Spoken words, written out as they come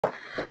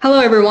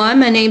Hello everyone,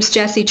 my name is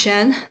Jessie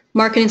Chen,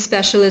 Marketing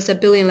Specialist at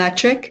Billion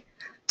Electric.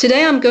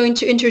 Today I'm going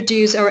to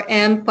introduce our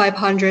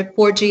M500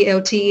 4G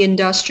LTE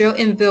Industrial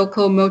in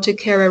Vehicle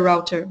Multi-Carrier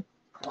Router.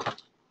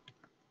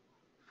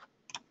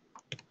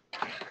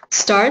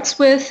 Starts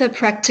with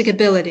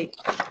practicability.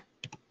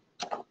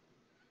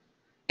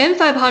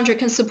 M500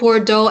 can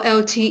support dual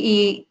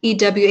LTE,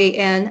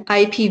 EWAN,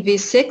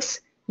 IPv6,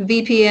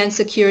 VPN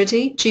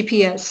security,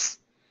 GPS.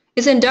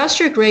 It's an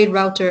industrial-grade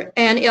router,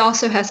 and it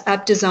also has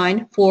app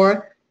design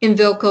for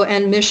in-vehicle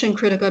and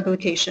mission-critical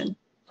application.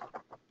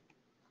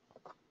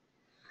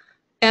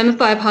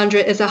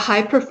 M500 is a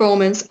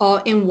high-performance,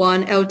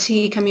 all-in-one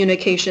LTE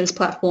communications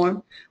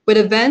platform with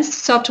advanced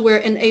software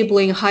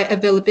enabling high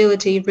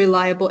availability,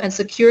 reliable, and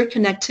secure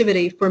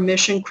connectivity for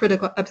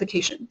mission-critical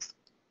applications.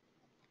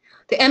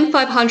 The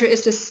M500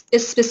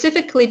 is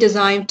specifically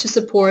designed to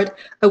support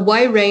a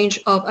wide range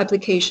of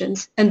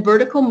applications and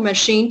vertical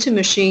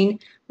machine-to-machine,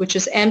 which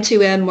is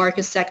M2M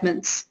market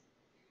segments.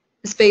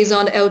 It's based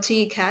on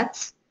LTE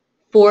CATs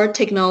for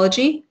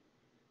technology,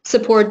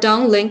 support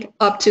downlink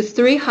up to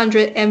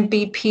 300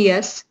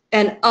 Mbps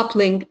and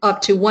uplink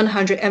up to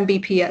 100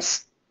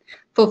 Mbps.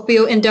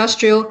 Fulfill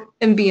industrial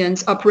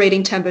ambient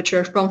operating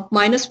temperature from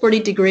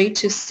 -40°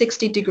 to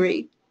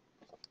 60°.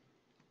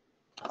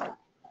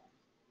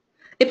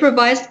 It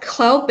provides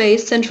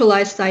cloud-based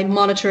centralized site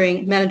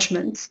monitoring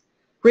management,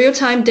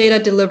 real-time data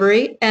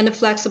delivery, and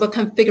flexible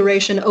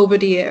configuration over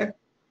the air.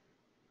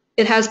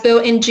 It has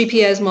built-in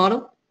GPS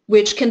model,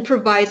 which can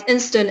provide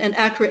instant and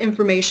accurate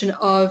information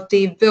of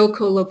the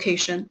vehicle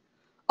location.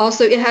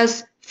 Also, it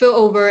has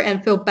failover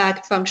and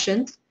failback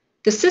functions.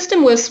 The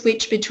system will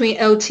switch between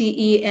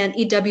LTE and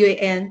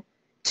EWAN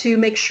to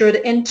make sure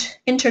the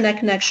internet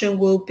connection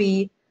will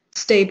be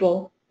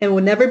stable and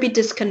will never be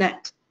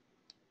disconnected.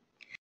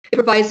 It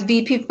provides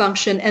VP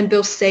function and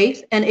builds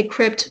safe and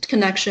encrypted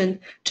connection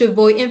to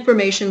avoid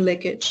information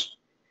leakage.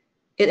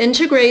 It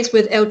integrates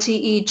with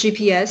LTE,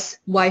 GPS,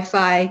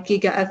 Wi-Fi,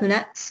 Giga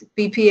Ethernet,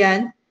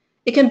 VPN.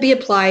 It can be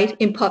applied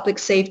in public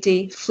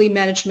safety, fleet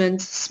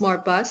management,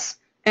 smart bus,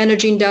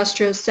 energy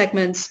industrial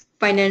segments,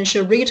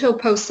 financial retail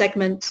post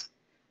segments,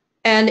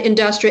 and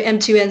industrial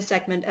M2N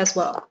segment as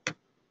well.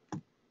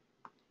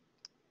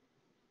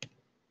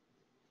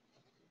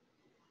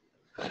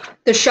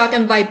 The shock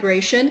and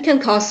vibration can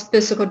cause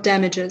physical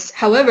damages.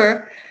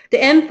 However, the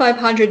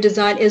M500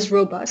 design is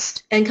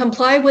robust and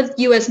comply with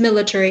U.S.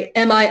 military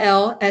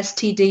MIL,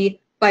 STD,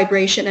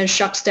 vibration and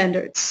shock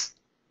standards.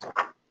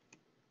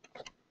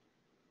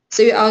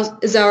 So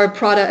is our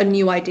product a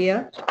new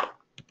idea?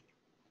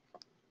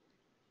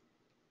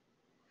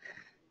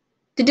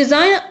 The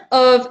design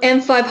of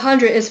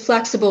M500 is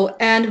flexible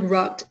and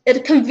rugged.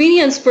 It's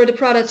convenient for the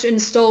product to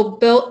install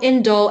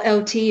built-in dual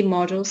LTE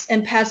modules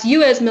and pass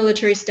U.S.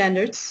 military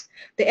standards,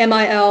 the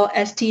MIL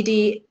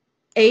STD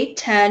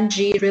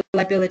 810G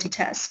reliability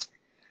test.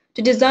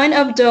 The design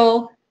of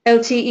dual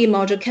LTE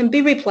module can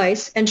be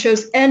replaced and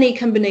chose any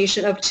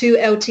combination of two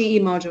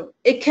LTE modules.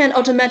 It can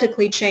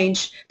automatically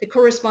change the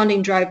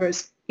corresponding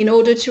drivers in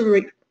order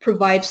to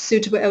provide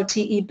suitable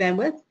LTE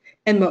bandwidth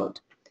and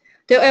mode.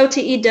 The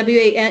LTE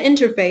WAN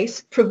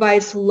interface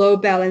provides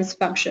load balance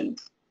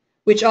functions,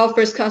 which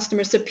offers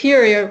customers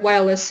superior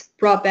wireless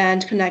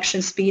broadband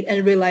connection speed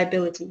and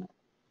reliability.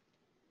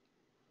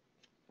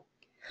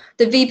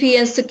 The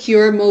VPN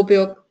secure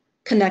mobile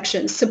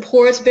connection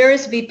supports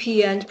various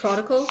VPN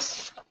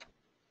protocols,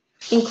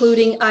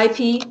 including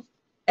IP,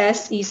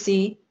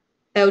 SEC,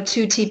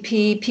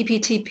 L2TP,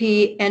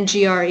 PPTP, and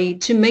GRE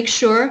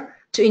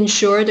to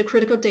ensure the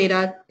critical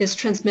data is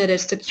transmitted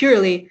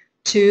securely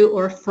to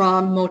or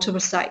from multiple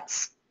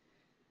sites.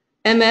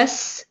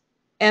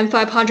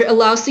 M500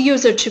 allows the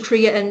user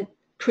to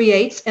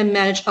create and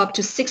manage up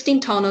to 16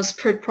 tunnels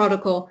per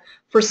protocol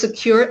for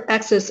secure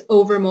access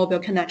over mobile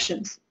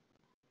connections.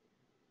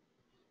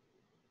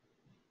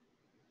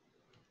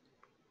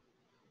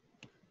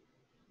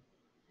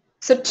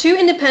 So two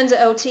independent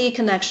LTE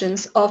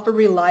connections offer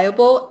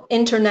reliable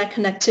internet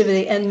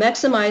connectivity and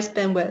maximize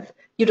bandwidth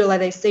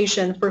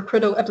utilization for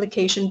critical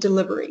application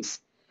deliveries.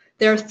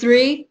 There are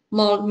three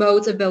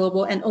modes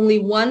available and only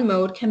one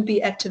mode can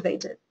be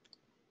activated.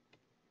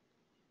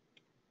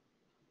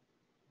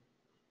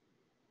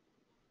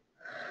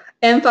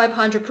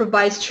 M500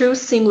 provides true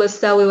seamless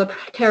cellular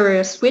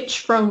carrier switch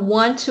from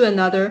one to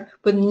another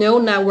with no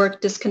network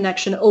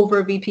disconnection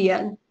over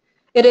VPN.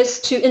 It is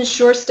to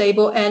ensure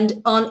stable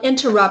and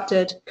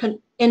uninterrupted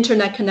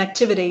internet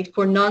connectivity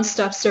for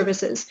non-stop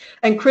services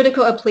and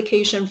critical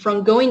application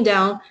from going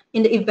down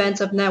in the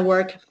event of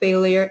network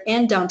failure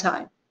and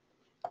downtime.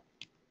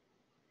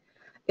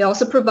 It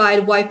also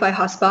provides Wi-Fi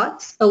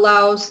hotspots,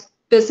 allows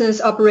business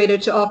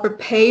operators to offer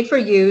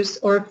pay-for-use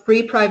or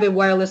free private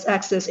wireless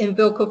access in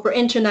vehicle for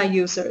internet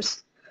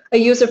users. A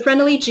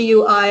user-friendly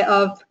GUI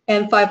of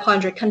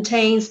M500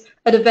 contains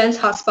advanced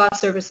hotspot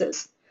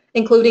services,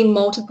 including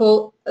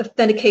multiple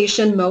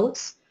authentication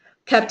modes,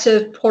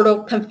 captive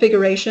portal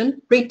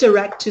configuration,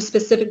 redirect to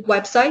specific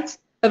websites,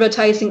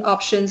 advertising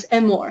options,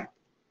 and more.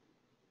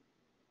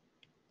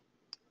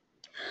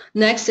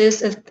 Next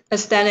is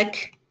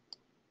aesthetic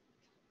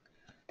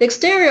The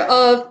exterior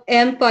of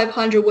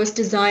M500 was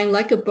designed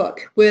like a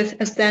book with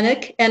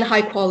aesthetic and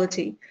high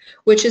quality,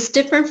 which is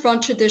different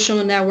from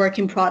traditional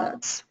networking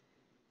products.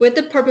 With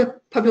the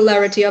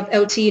popularity of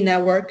LTE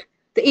network,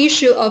 the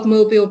issue of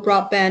mobile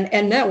broadband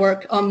and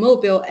network on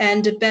mobile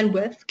and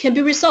bandwidth can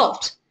be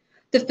resolved.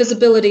 The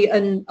feasibility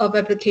of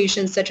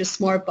applications such as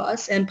smart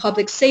bus and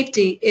public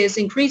safety is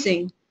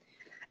increasing.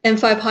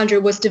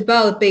 M500 was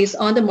developed based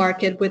on the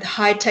market with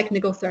high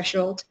technical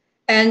threshold,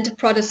 and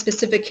product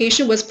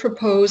specification was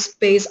proposed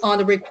based on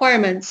the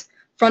requirements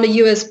from the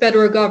U.S.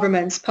 federal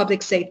government's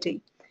public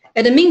safety.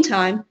 In the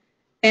meantime,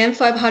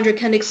 M500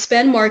 can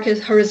expand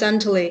markets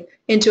horizontally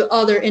into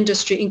other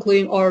industries,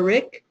 including oil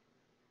rig,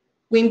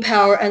 wind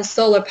power, and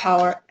solar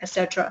power,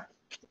 etc.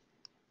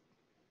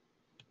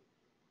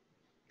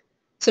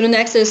 So the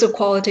next is the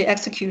quality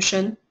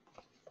execution.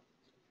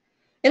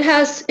 It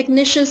has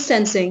ignition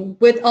sensing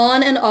with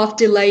on and off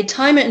delay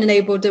timer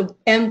enabled the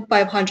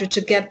M500 to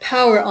get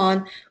power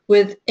on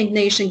with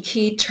ignition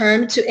key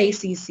turned to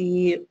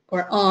ACC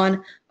or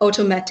on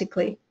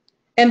automatically,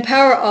 and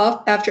power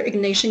off after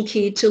ignition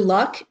key to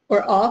lock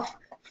or off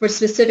for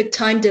specific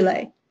time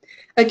delay.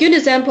 A good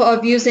example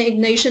of using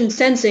ignition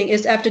sensing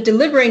is after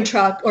delivering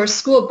truck or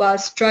school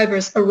bus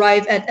drivers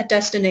arrive at a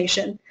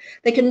destination.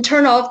 They can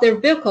turn off their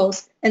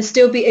vehicles and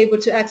still be able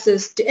to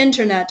access the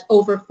internet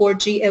over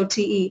 4G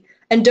LTE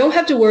and don't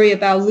have to worry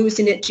about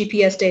losing the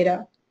GPS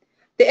data.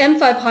 The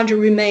M500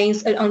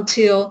 remains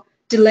until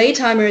delay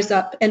timer is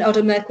up and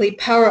automatically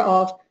power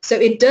off so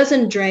it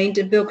doesn't drain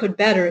the vehicle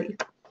battery.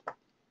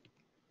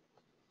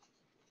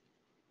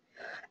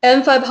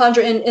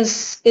 M500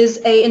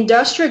 is a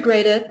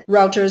industrial-graded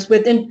routers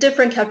with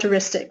different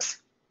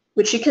characteristics,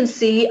 which you can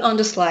see on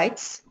the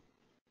slides.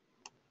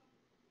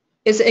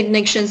 It's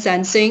ignition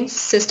sensing,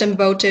 system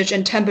voltage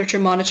and temperature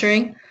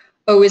monitoring,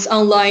 always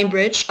online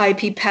bridge,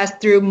 IP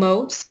pass-through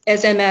modes,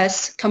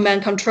 SMS,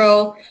 command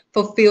control,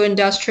 fulfill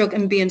industrial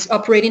ambience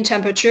operating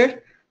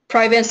temperature,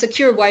 private and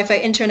secure Wi-Fi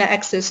internet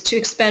access to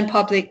expand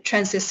public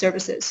transit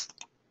services.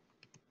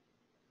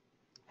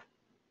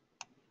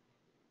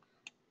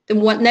 The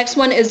next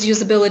one is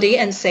usability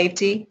and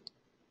safety.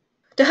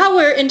 The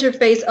hardware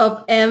interface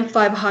of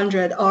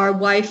M500 are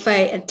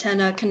Wi-Fi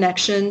antenna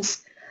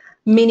connections,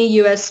 mini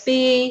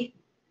USB,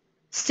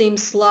 SIM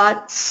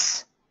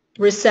slots,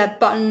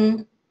 reset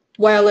button,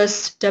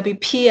 wireless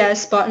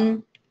WPS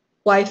button,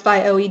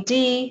 Wi-Fi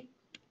LED,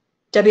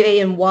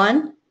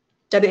 WAN1,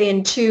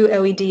 WAN2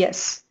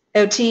 LEDs,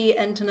 LTE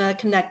antenna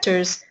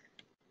connectors,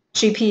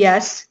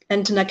 GPS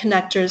antenna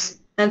connectors,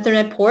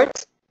 Ethernet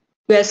ports,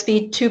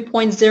 USB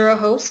 2.0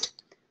 host,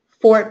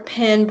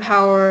 4-pin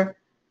power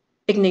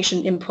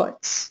ignition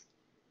inputs.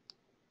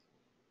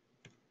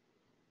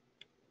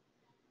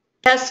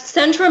 It has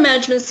central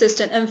management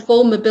system and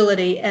full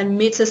mobility and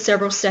meets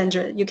several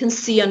standards you can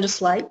see on the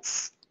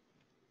slides.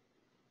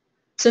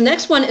 So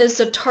next one is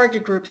the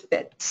target group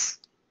fits.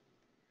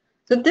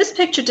 So this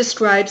picture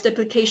describes the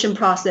application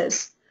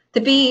process. The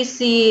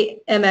BEC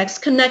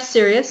MXConnect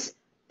series,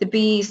 the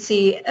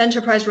BEC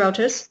Enterprise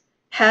routers,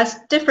 has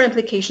different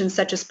applications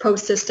such as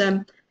post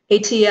system,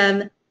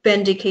 ATM,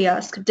 Bendy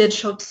Kiosk,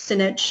 digital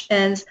signage,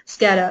 and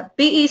SCADA.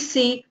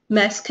 BEC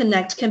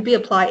MXConnect can be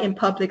applied in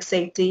public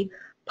safety,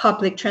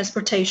 public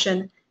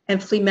transportation,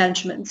 and fleet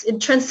management. It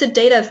transits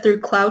data through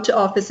cloud to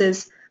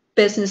offices,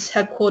 business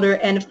headquarters,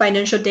 and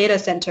financial data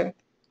center.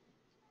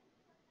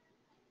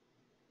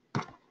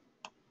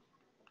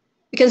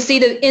 You can see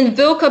that in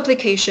vehicle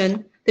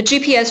application, the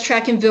GPS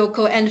tracking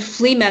vehicle and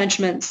fleet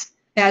management.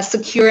 It has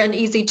secure and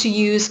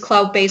easy-to-use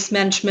cloud-based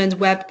management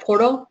web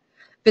portal,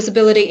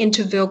 visibility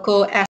into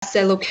vehicle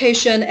asset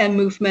location and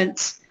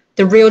movements,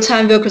 the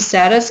real-time vehicle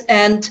status,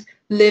 and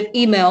live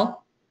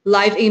email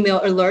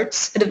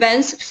alerts,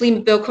 advanced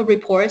fleet vehicle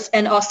reports,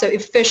 and also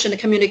efficient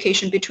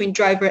communication between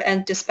driver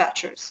and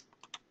dispatchers.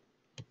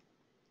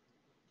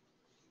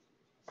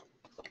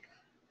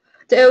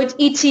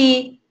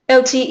 The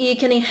LTE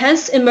can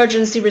enhance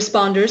emergency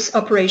responders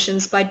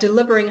operations by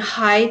delivering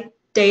high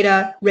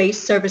data rate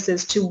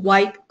services to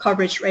wide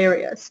coverage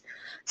areas.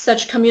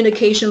 Such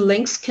communication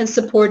links can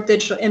support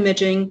digital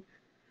imaging,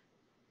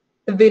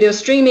 video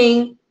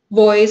streaming,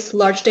 voice,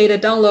 large data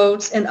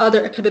downloads, and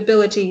other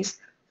capabilities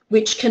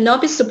which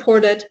cannot be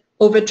supported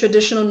over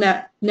traditional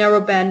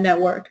narrowband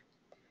network.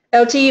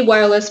 LTE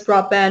wireless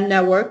broadband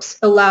networks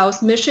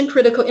allows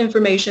mission-critical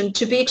information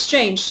to be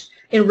exchanged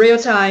in real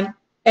time,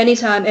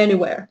 anytime,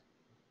 anywhere.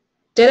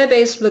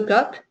 Database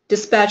lookup,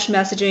 dispatch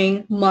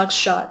messaging, mug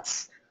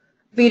shots,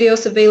 video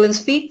surveillance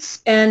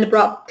feeds, and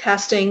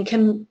broadcasting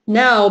can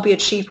now be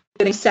achieved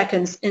within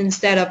seconds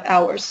instead of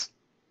hours.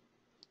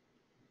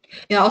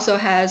 It also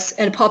has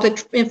a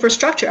public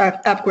infrastructure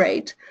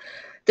upgrade.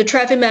 The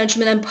traffic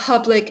management and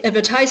public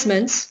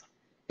advertisements,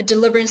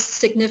 delivering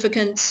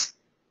significant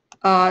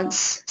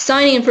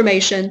signing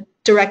information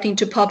directing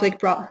to public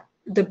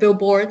the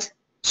billboard,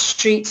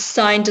 street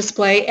sign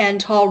display, and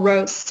toll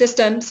road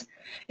systems.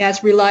 It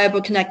has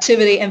reliable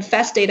connectivity and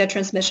fast data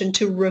transmission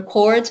to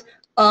record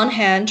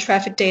on-hand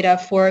traffic data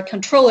for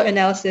controller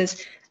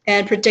analysis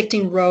and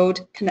predicting road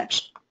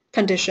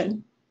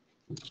condition.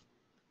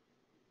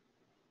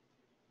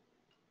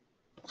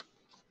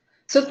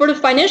 So for the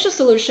financial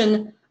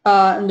solution,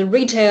 the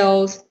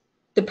retails,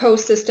 the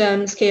POS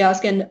systems,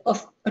 kiosks, and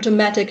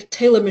automatic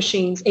teller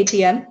machines,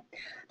 ATM,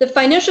 the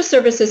financial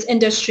services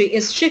industry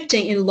is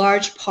shifting in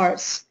large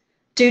parts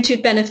due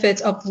to benefits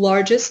of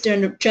largest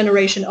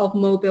generation of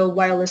mobile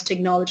wireless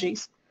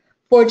technologies.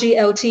 4G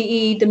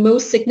LTE, the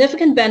most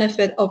significant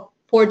benefit of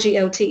 4G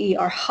LTE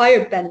are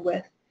higher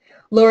bandwidth,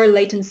 lower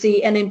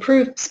latency, and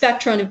improved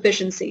spectrum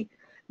efficiency.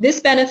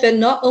 This benefit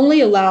not only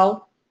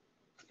allow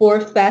for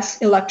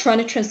fast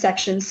electronic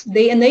transactions,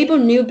 they enable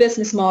new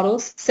business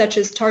models such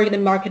as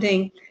targeted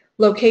marketing,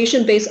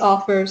 location-based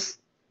offers,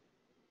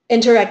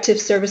 interactive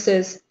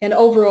services, and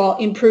overall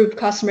improved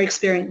customer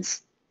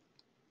experience.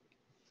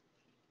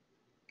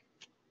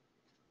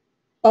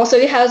 Also,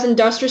 it has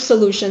industrial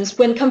solutions.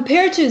 When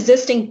compared to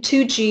existing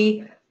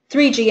 2G,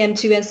 3G,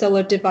 M2, and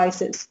cellular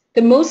devices,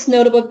 the most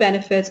notable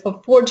benefits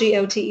of 4G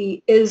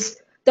LTE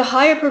is the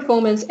higher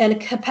performance and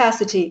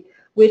capacity,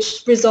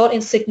 which result in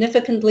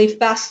significantly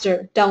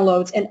faster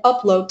downloads and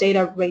upload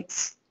data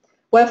rates.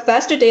 While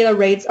faster data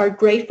rates are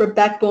great for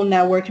backbone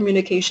network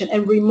communication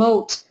and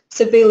remote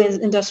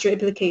civilian industrial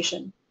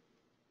application,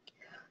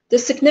 the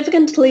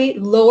significantly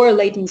lower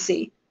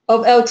latency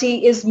of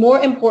LTE is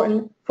more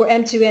important for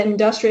M2 and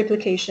industrial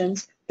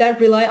applications that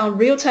rely on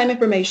real-time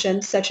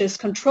information such as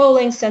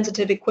controlling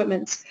sensitive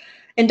equipment,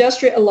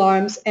 industrial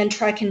alarms, and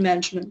tracking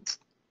management.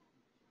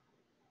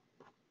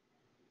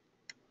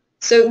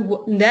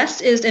 So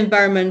next is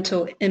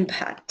environmental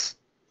impact.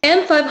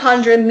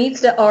 M500 meets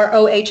the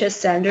RoHS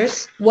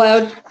standards.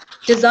 While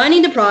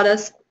designing the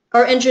products,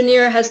 our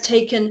engineer has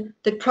taken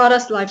the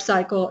product's life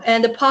cycle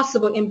and the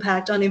possible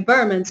impact on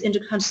environments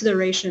into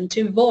consideration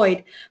to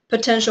avoid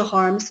potential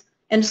harms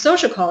and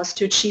social costs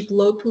to achieve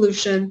low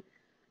pollution,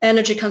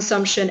 energy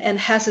consumption, and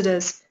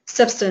hazardous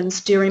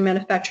substance during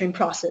manufacturing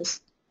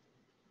process.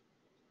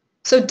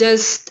 So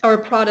does our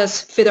products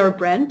fit our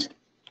brand?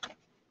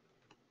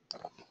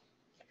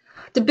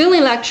 The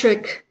Billion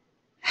Electric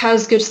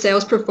has good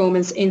sales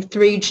performance in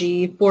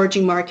 3G,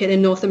 4G market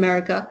in North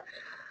America.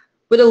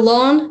 With a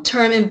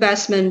long-term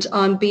investment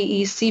on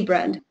BEC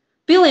brand,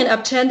 Billion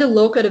obtained the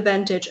local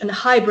advantage and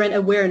high brand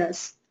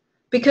awareness.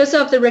 Because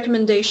of the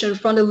recommendation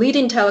from the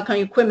leading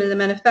telecom equipment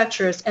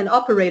manufacturers and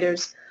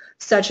operators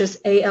such as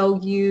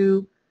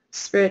ALU,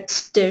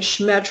 Spirit Dish,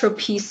 Metro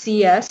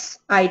PCS,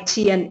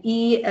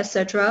 IT&E,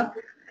 etc.,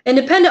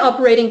 independent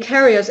operating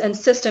carriers and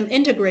system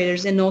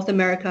integrators in North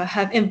America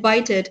have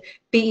invited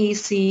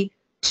BEC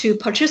to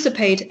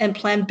participate and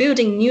plan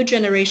building new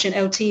generation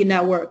LTE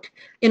network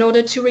in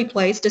order to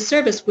replace the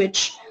service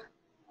which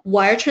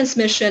wire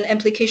transmission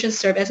applications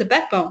serve as a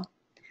backbone.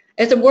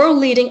 As a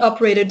world-leading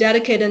operator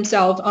dedicated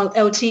themselves on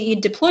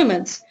LTE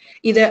deployments,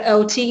 either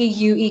LTE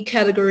UE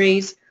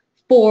categories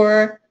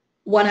for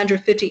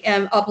 150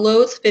 M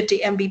uploads, 50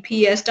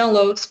 Mbps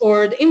downloads,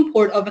 or the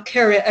import of a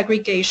carrier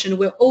aggregation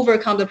will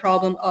overcome the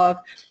problem of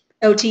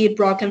LTE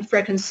broken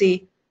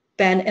frequency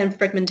band and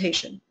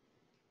fragmentation.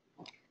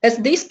 As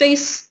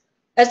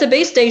the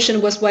base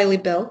station was widely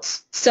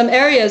built, some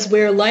areas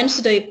where line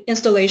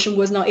installation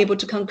was not able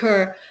to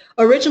concur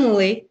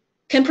originally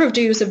can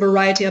produce a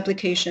variety of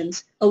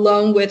applications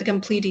along with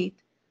completed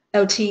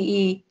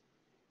LTE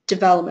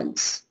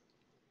developments.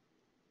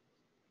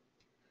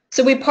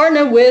 So we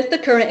partner with the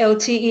current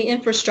LTE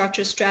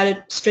infrastructure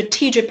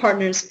strategic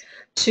partners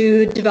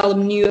to develop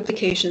new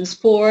applications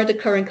for the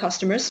current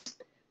customers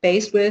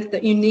based with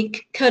the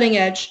unique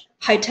cutting-edge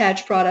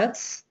high-tech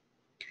products.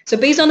 So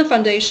based on the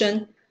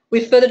foundation,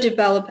 we further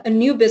develop a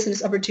new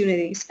business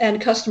opportunities and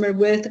customer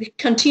with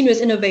continuous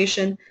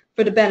innovation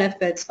for the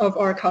benefits of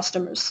our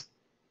customers.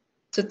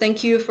 So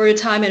thank you for your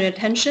time and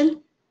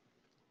attention.